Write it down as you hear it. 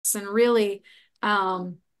tasks. And really,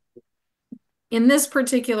 in this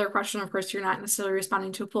particular question, of course, you're not necessarily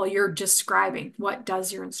responding to a poll. You're describing what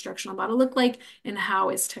does your instructional model look like and how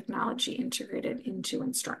is technology integrated into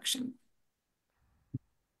instruction.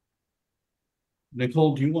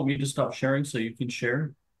 Nicole, do you want me to stop sharing so you can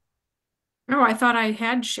share? Oh, I thought I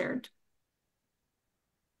had shared.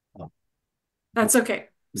 Oh, That's okay.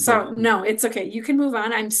 but So no, it's okay. You can move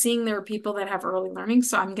on. I'm seeing there are people that have early learning,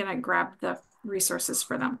 so I'm gonna grab the resources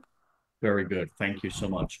for them. very good. Thank you so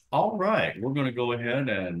much. All right, we're going to go ahead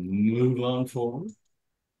and move on forward.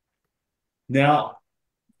 Now,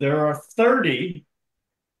 there are 30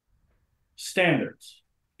 standards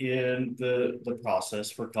in the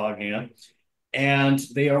process for Cognia, and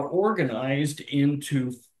they are organized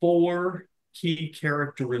into four key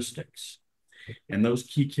characteristics. And those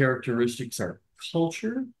key characteristics are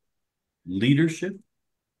culture, leadership,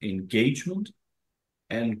 engagement,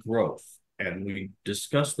 and growth. And we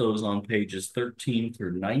discuss those on pages 13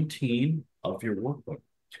 through 19 of your workbook.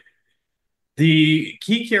 The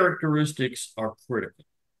key characteristics are critical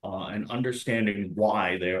and understanding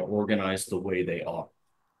why they are organized the way they are.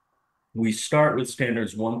 We start with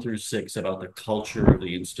standards 1 through 6 about the culture of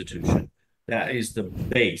the institution. That is the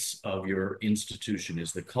base of your institution,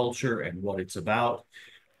 is the culture and what it's about.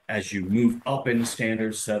 As you move up in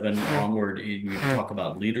standard 7 onward, you talk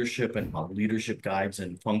about leadership and how leadership guides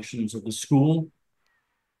and functions of the school.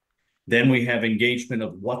 Then we have engagement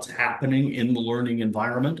of what's happening in the learning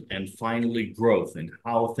environment, and finally growth and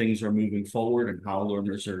how things are moving forward and how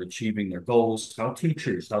learners are achieving their goals, how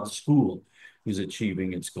teachers, how the school is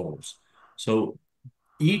achieving its goals. So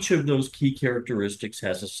each of those key characteristics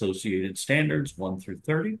has associated standards 1 through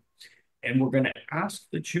 30, and we're going to ask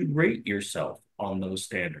that you rate yourself on those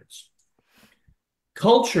standards.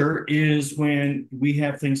 Culture is when we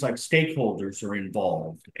have things like stakeholders are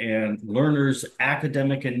involved and learners'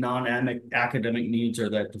 academic and non-academic needs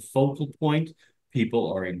are at the focal point.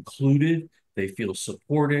 People are included, they feel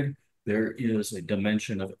supported. There is a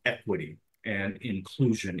dimension of equity and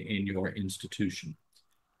inclusion in your institution.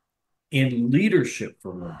 In leadership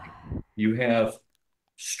for learning, you have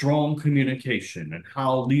strong communication and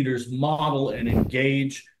how leaders model and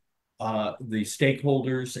engage the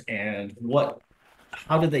stakeholders and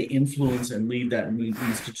how do they influence and lead that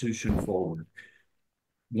institution forward.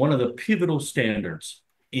 One of the pivotal standards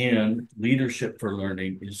in leadership for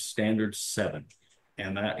learning is standard 7,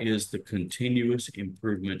 and that is the continuous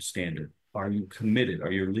improvement standard. Are you committed?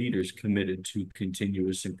 Are your leaders committed to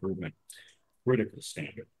continuous improvement? Critical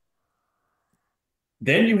standard.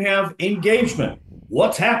 Then you have engagement.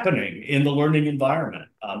 What's happening in the learning environment?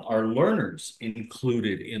 Are learners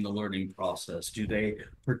included in the learning process? Do they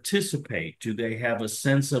participate? Do they have a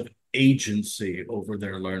sense of agency over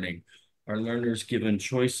their learning? Are learners given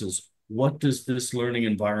choices? What does this learning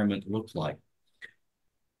environment look like?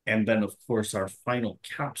 And then, of course, our final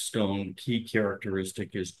capstone key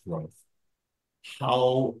characteristic is growth.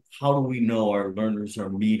 How do we know our learners are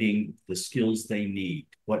meeting the skills they need?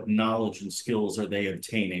 What knowledge and skills are they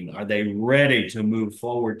obtaining? Are they ready to move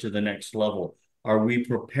forward to the next level? Are we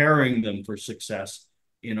preparing them for success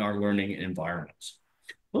in our learning environments?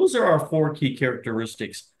 Those are our four key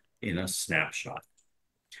characteristics in a snapshot.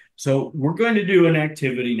 So we're going to do an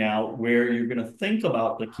activity now where you're going to think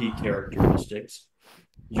about the key characteristics.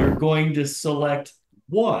 You're going to select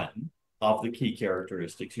one of the key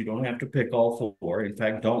characteristics. You don't have to pick all four. In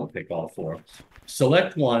fact, don't pick all four.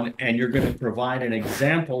 Select one, and you're going to provide an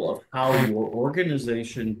example of how your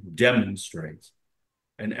organization demonstrates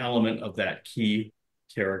an element of that key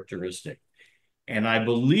characteristic. And I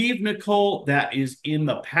believe, Nicole, that is in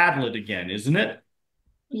the Padlet again, isn't it?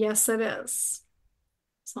 Yes, it is.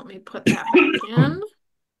 So let me put that back in.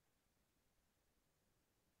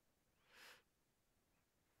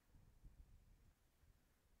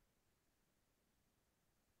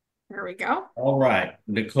 There we go. All right.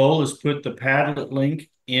 Nicole has put the Padlet link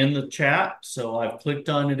in the chat. So I've clicked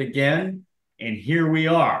on it again, and here we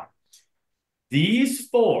are. These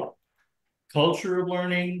four, culture of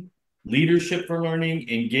learning, leadership for learning,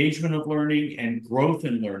 engagement of learning, and growth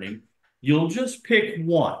in learning, you'll just pick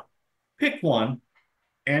one. Pick one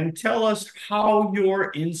and tell us how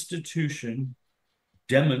your institution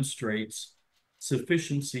demonstrates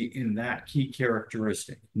sufficiency in that key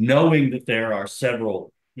characteristic, knowing that there are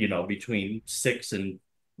several, between 6 and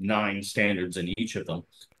 9 standards in each of them.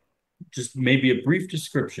 Just maybe a brief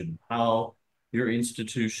description how your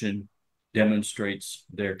institution demonstrates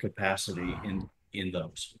their capacity in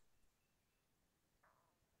those.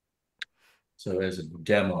 So as a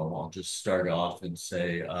demo, I'll just start off and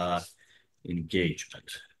say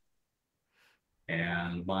engagement.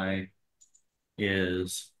 And my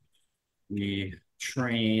is we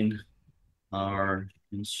train our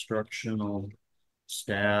instructional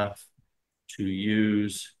staff to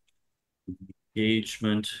use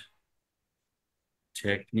engagement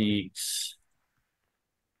techniques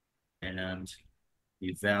and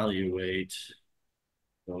evaluate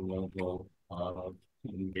the level of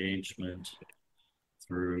engagement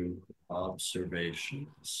through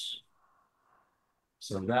observations.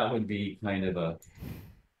 So that would be kind of a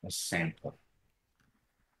sample.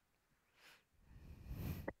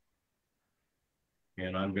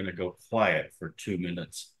 And I'm going to go quiet for 2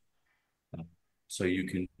 minutes so you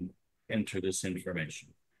can enter this information.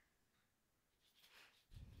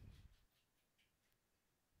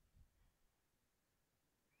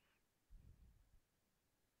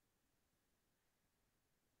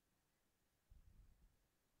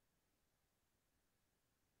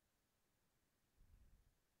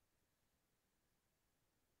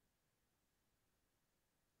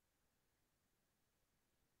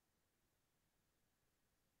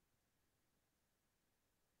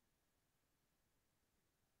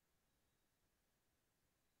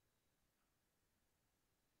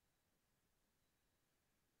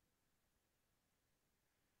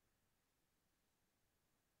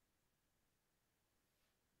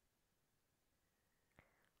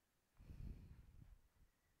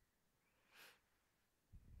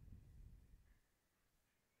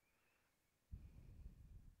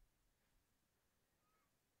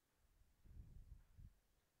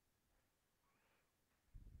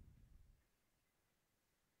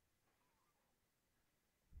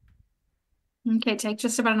 Okay, take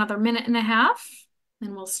just about another minute and a half,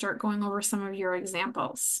 and we'll start going over some of your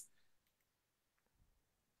examples.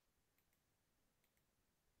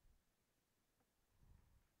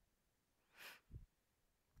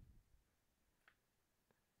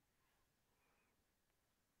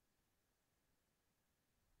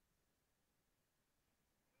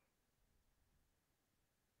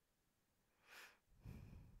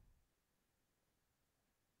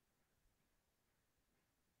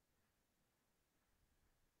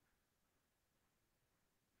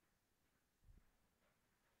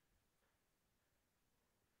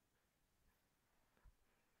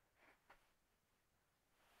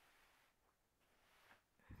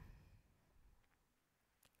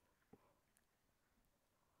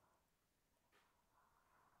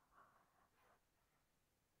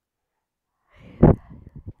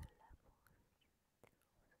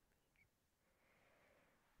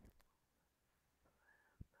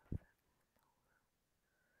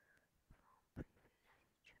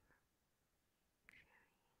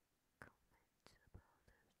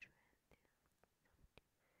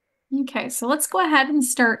 Okay, so let's go ahead and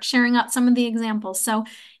start sharing out some of the examples. So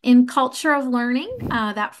in culture of learning,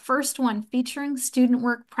 that first one featuring student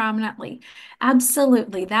work prominently.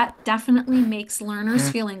 Absolutely, that definitely makes learners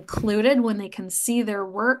feel included when they can see their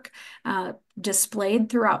work displayed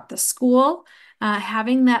throughout the school.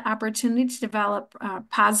 Having that opportunity to develop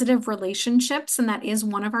positive relationships, and that is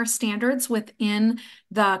one of our standards within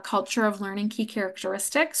the culture of learning key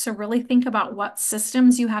characteristics. So really think about what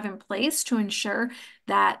systems you have in place to ensure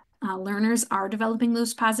that learners are developing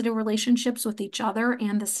those positive relationships with each other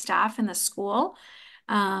and the staff in the school.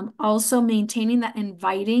 Also maintaining that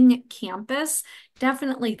inviting campus,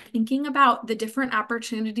 definitely thinking about the different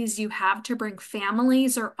opportunities you have to bring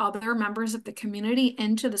families or other members of the community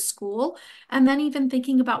into the school, and then even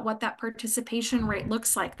thinking about what that participation rate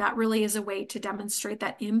looks like. That really is a way to demonstrate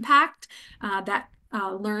that impact, that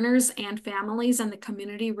learners and families and the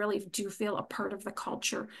community really do feel a part of the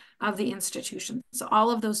culture of the institution. So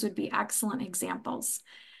all of those would be excellent examples.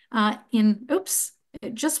 Oops,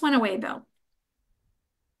 it just went away, Bill.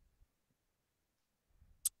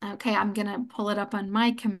 Okay, I'm gonna pull it up on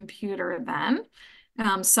my computer then.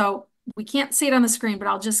 So we can't see it on the screen, but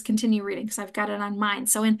I'll just continue reading because I've got it on mine.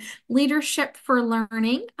 So in Leadership for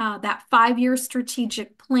Learning, that 5-year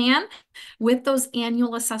strategic plan with those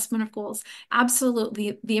annual assessment of goals,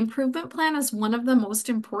 absolutely. The improvement plan is one of the most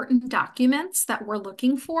important documents that we're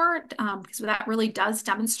looking for because that really does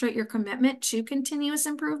demonstrate your commitment to continuous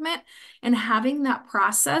improvement, and having that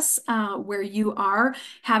process where you are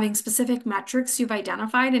having specific metrics you've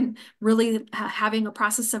identified and really having a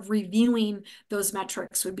process of reviewing those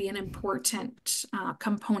metrics would be an important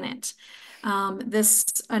component.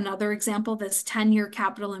 Another example, this 10-year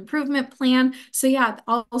capital improvement plan. So yeah,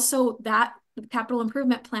 also that capital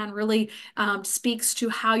improvement plan really speaks to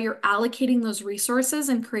how you're allocating those resources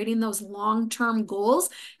and creating those long-term goals,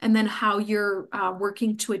 and then how you're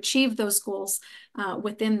working to achieve those goals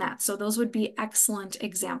within that. So those would be excellent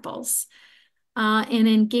examples. An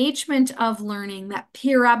engagement of learning, that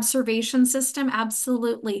peer observation system,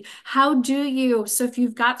 absolutely. How do you, so if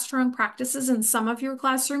you've got strong practices in some of your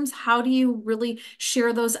classrooms, how do you really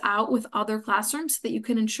share those out with other classrooms so that you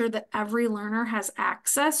can ensure that every learner has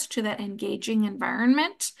access to that engaging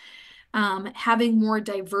environment? Having more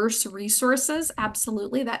diverse resources,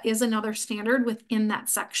 absolutely. That is another standard within that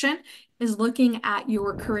section, is looking at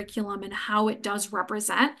your curriculum and how it does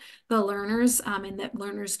represent the learners, and that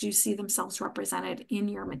learners do see themselves represented in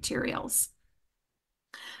your materials.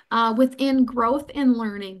 Within growth and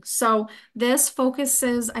learning. So this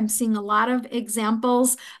focuses, I'm seeing a lot of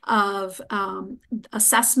examples of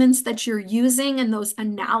assessments that you're using and those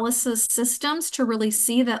analysis systems to really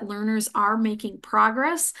see that learners are making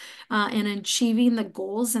progress in achieving the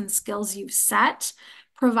goals and skills you've set.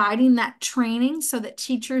 Providing that training so that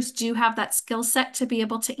teachers do have that skill set to be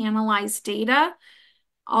able to analyze data.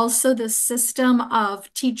 Also, the system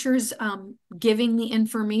of teachers giving the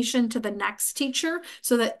information to the next teacher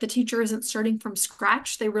so that the teacher isn't starting from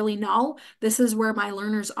scratch. They really know this is where my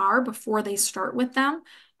learners are before they start with them.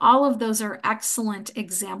 All of those are excellent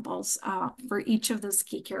examples for each of those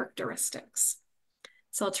key characteristics.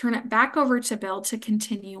 So I'll turn it back over to Bill to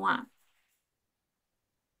continue on.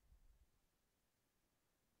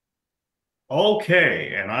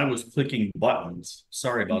 Okay, and I was clicking buttons.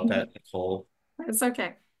 Sorry about that, Nicole. It's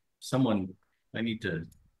okay. Someone, I need to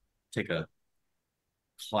take a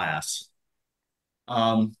class.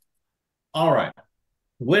 Um, all right.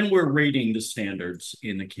 When we're rating the standards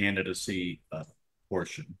in the candidacy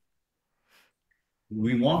portion,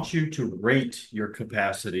 we want you to rate your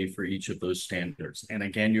capacity for each of those standards. And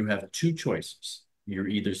again, you have two choices. You're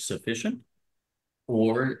either sufficient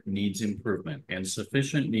or needs improvement. And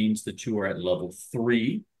sufficient means that you are at level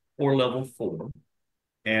 3 or level 4,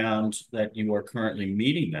 and that you are currently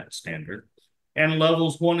meeting that standard. And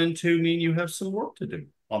levels 1 and 2 mean you have some work to do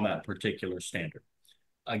on that particular standard.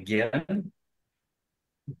 Again,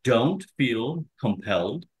 don't feel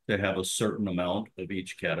compelled to have a certain amount of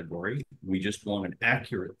each category. We just want an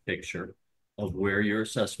accurate picture of where your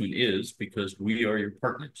assessment is because we are your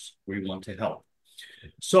partners. We want to help.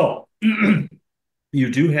 So you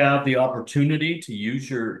do have the opportunity to use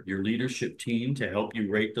your leadership team to help you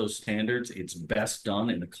rate those standards. It's best done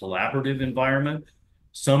in a collaborative environment.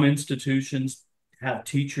 Some institutions have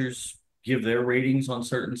teachers give their ratings on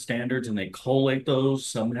certain standards and they collate those.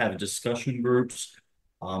 Some have discussion groups.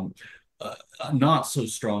 A not so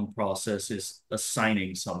strong process is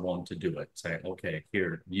assigning someone to do it. Say, okay,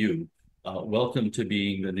 here, you, welcome to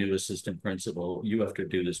being the new assistant principal. You have to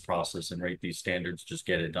do this process and rate these standards, just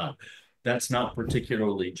get it done. That's not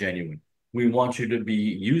particularly genuine. We want you to be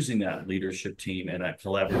using that leadership team and that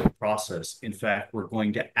collaborative process. In fact, we're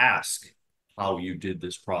going to ask how you did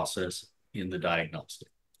this process in the diagnostic.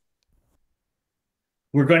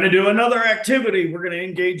 We're going to do another activity. We're going to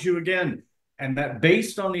engage you again. And that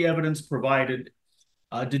based on the evidence provided,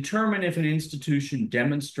 determine if an institution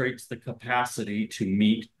demonstrates the capacity to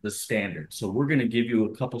meet the standard. So we're going to give you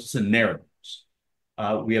a couple scenarios.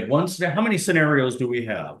 We have one. How many scenarios do we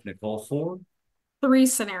have, Nicole? 4? 3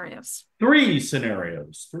 scenarios. 3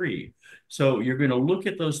 scenarios. 3. So you're going to look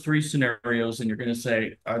at those 3 scenarios and you're going to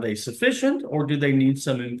say, are they sufficient or do they need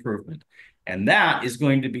some improvement? And that is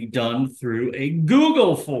going to be done through a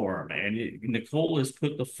Google form. And Nicole has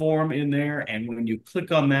put the form in there. And when you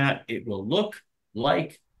click on that, it will look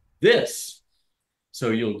like this. So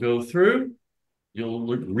you'll go through, you'll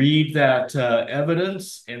read that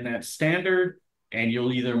evidence and that standard, and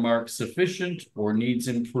you'll either mark sufficient or needs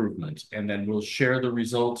improvement. And then we'll share the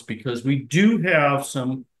results because we do have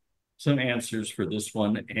some answers for this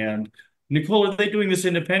one. And Nicole, are they doing this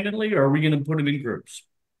independently or are we going to put them in groups?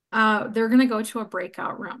 They're going to go to a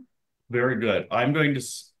breakout room. Very good. I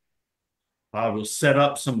will set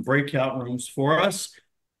up some breakout rooms for us.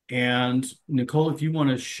 And Nicole, if you want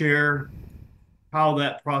to share how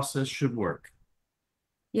that process should work.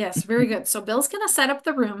 Yes, very good. So Bill's going to set up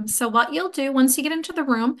the room. So what you'll do once you get into the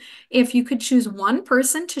room, if you could choose one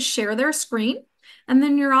person to share their screen, and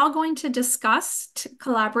then you're all going to discuss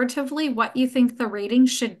collaboratively what you think the rating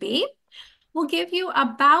should be. We'll give you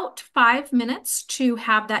about 5 minutes to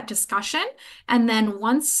have that discussion. And then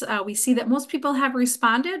once we see that most people have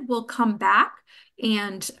responded, we'll come back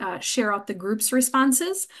and share out the group's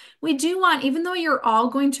responses. We do want, even though you're all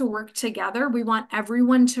going to work together, we want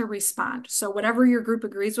everyone to respond. So whatever your group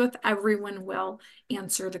agrees with, everyone will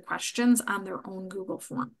answer the questions on their own Google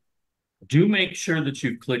form. Do make sure that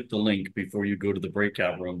you click the link before you go to the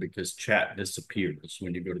breakout room because chat disappears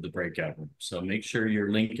when you go to the breakout room. So make sure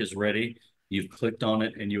your link is ready. You've clicked on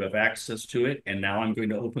it and you have access to it. And now I'm going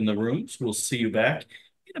to open the rooms. We'll see you back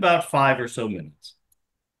in about 5 or so minutes.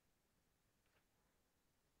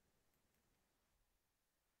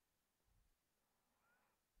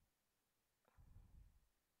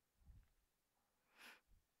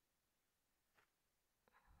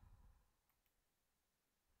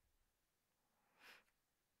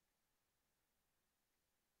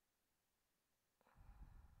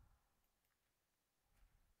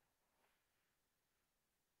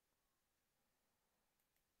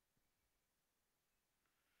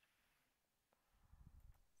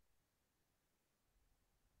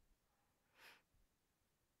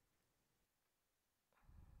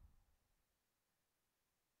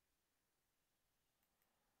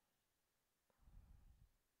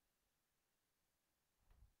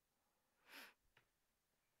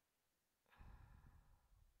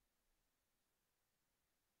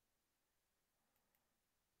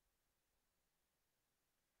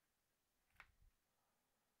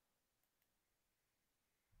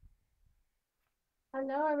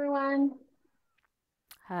 Hello, everyone.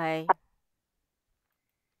 Hi.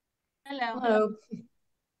 Hello. Hello.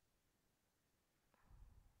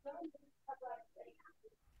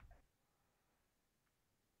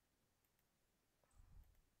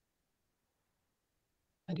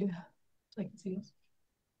 I do have, so I can see this.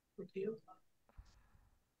 For you.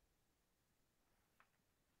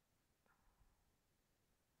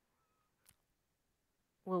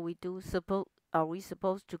 Will we do suppose Are we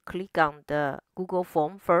supposed to click on the Google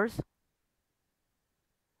form first?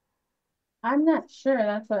 I'm not sure.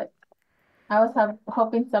 That's what I was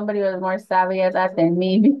hoping somebody was more savvy at that than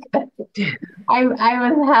me because I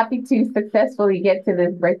was happy to successfully get to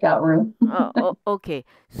this breakout room. Okay.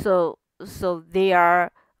 So they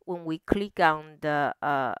are when we click on the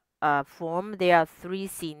form, there are three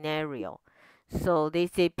scenario. So they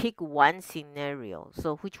say pick one scenario.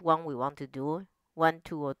 So which one we want to do? One,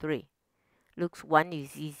 two, or three? Looks one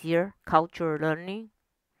is easier. Cultural learning.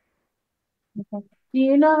 Okay. Do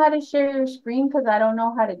you know how to share your screen? Because I don't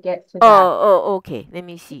know how to get to that. Okay. Let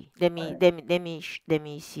me see. Let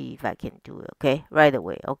me see if I can do it. Okay, right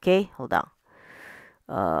away. Okay, hold on.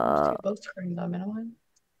 Uh, Share both screens on one.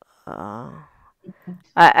 uh,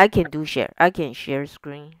 I can do share. I can share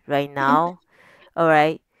screen right now. All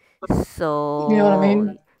right. You know what I So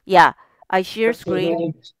mean? yeah, I share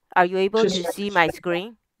screen. Are you able to see my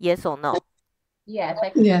screen? Yes or no? Yes, I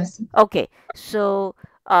can. Yes. Okay. So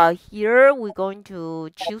here we're going to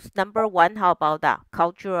choose number one. How about that?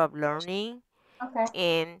 Culture of learning. Okay.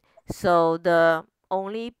 And so the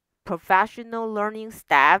only professional learning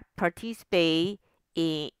staff participate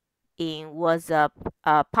in was a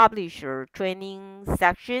publisher training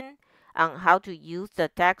section on how to use the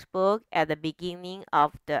textbook at the beginning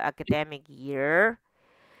of the academic year.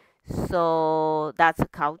 So that's a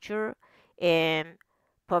culture. And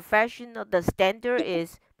professional the standard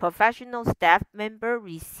is professional staff member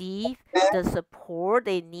receive the support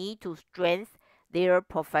they need to strengthen their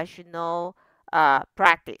professional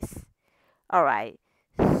practice. All right.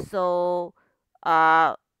 So,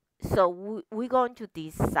 uh, we're going to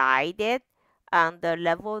decide it on the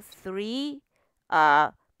level three.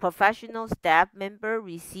 Professional staff member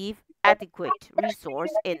receive adequate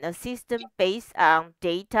resource and assistance based on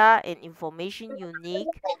data and information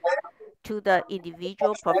unique to the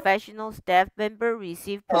individual. Professional staff member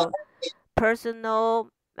receive personal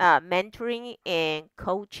mentoring and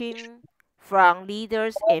coaching from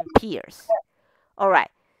leaders and peers. All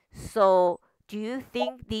right. So, do you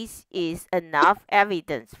think this is enough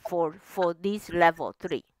evidence for this level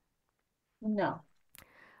 3? No.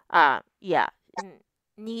 Yeah.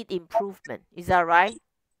 Need improvement. Is that right?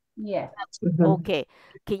 Yes. Mhm. Okay.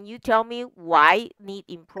 Can you tell me why need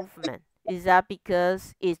improvement? Is that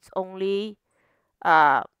because it's only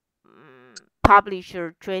uh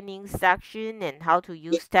publisher training section and how to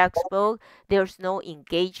use textbook? There's no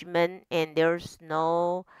engagement and there's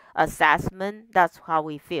no assessment. That's how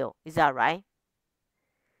we feel. Is that right?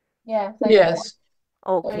 Yes. Yes.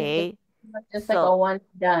 There's Okay. just like a So, one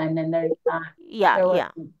done, and yeah, there was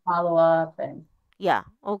yeah, follow up and. yeah.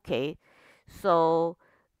 Okay. So,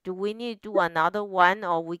 do we need to do another one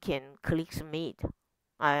or we can click submit?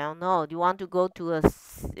 I don't know. Do you want to go to a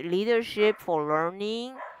leadership for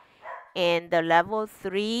learning? And the level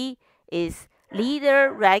 3 is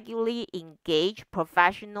leader regularly engage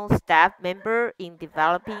professional staff member in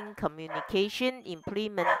developing communication,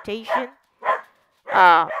 implementation,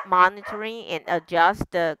 monitoring, and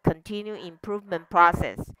adjust the continuous improvement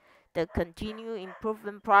process. The continuous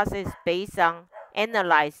improvement process based on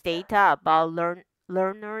analyze data about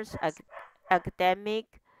learners'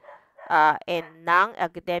 academic and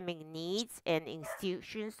non-academic needs and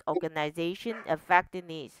institutions organization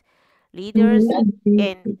effectiveness. leaders,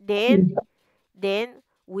 and then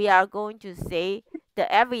we are going to say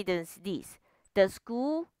the evidence this. The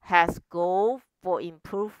school has goal for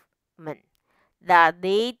improvement that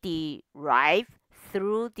they derive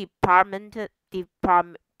through departmental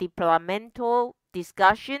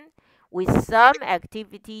discussion with some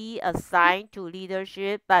activity assigned to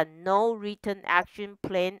leadership but no written action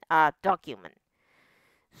plan document.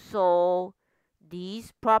 So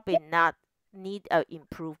these probably not need an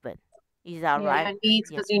improvement. Is that Yeah. right? It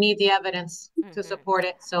needs, Yeah. because you need the evidence to Mhm. support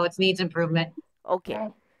it, so it needs improvement. Okay.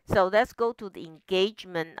 Right. So let's go to the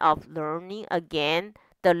engagement of learning again.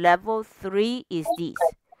 The level 3 is this.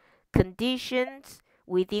 Conditions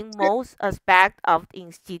within most aspects of the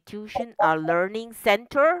institution are learning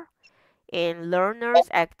center and learners'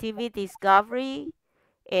 activity discovery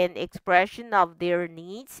and expression of their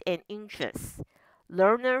needs and interests.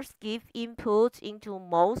 Learners give input into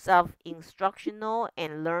most of instructional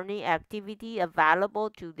and learning activity available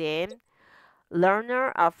to them.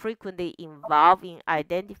 Learners are frequently involved in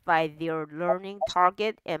identifying their learning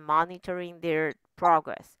target and monitoring their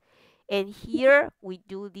progress. And here we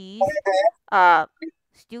do these uh,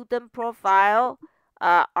 student profile,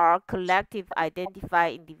 our collective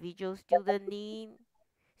identify individual student need,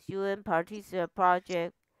 student participant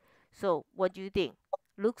project. So what do you think?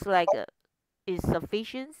 Looks like is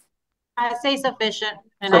sufficient? I say sufficient,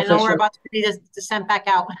 and I know we're about to be sent back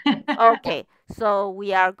out. Okay, so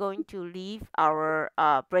we are going to leave our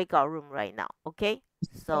breakout room right now. Okay, Okay,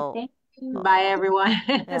 so thank you. Bye, everyone.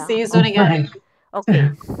 yeah, See you soon again. okay,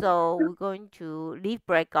 so we're going to leave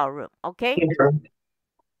breakout room. Okay.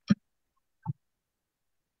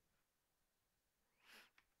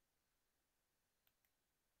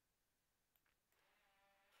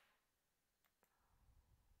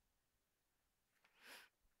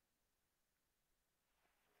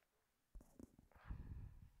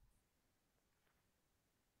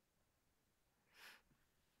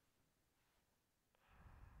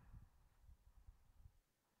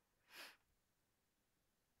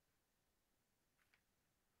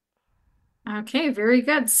 Okay, very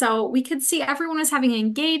good. So we could see everyone is having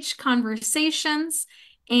engaged conversations.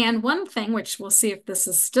 And one thing, which we'll see if this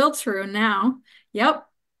is still true now. Yep.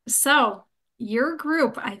 So your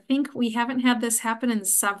group, I think we haven't had this happen in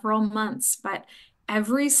several months, but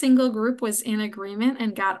every single group was in agreement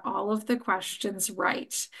and got all of the questions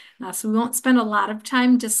right. So we won't spend a lot of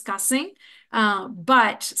time discussing.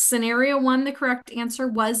 But scenario one, the correct answer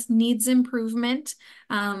was needs improvement.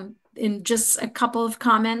 In just a couple of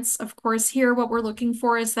comments, of course, here what we're looking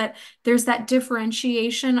for is that there's that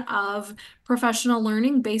differentiation of professional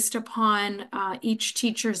learning based upon each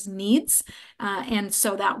teacher's needs. And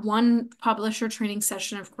so that one publisher training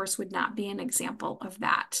session, of course, would not be an example of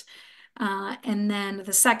that. And then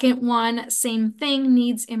the second one, same thing,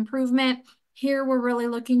 needs improvement. Here, we're really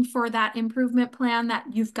looking for that improvement plan that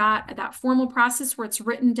you've got that formal process where it's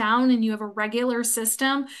written down and you have a regular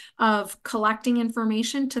system of collecting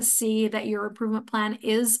information to see that your improvement plan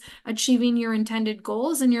is achieving your intended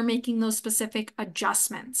goals and you're making those specific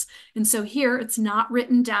adjustments. And so here, it's not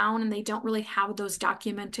written down and they don't really have those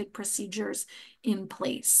documented procedures in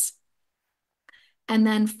place. And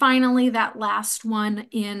then finally, that last one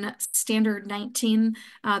in standard 19,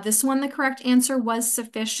 this one, the correct answer was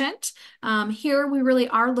sufficient. Here, we really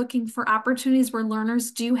are looking for opportunities where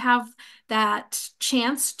learners do have that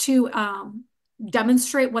chance to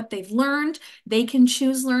demonstrate what they've learned. They can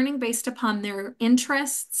choose learning based upon their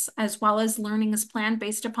interests, as well as learning is planned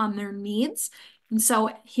based upon their needs. And so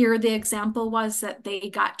here the example was that they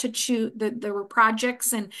got to choose, there were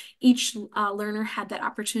projects and each learner had that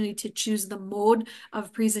opportunity to choose the mode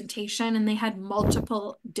of presentation and they had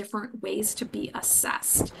multiple different ways to be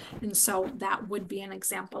assessed. And so that would be an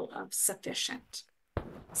example of sufficient.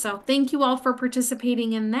 So thank you all for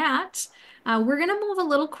participating in that. We're going to move a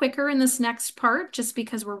little quicker in this next part just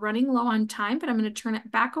because we're running low on time, but I'm going to turn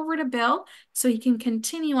it back over to Bill so he can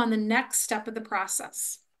continue on the next step of the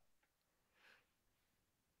process.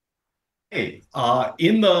 Hey,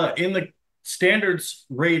 in the standards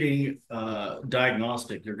rating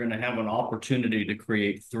diagnostic, you're going to have an opportunity to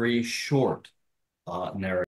create three short narratives.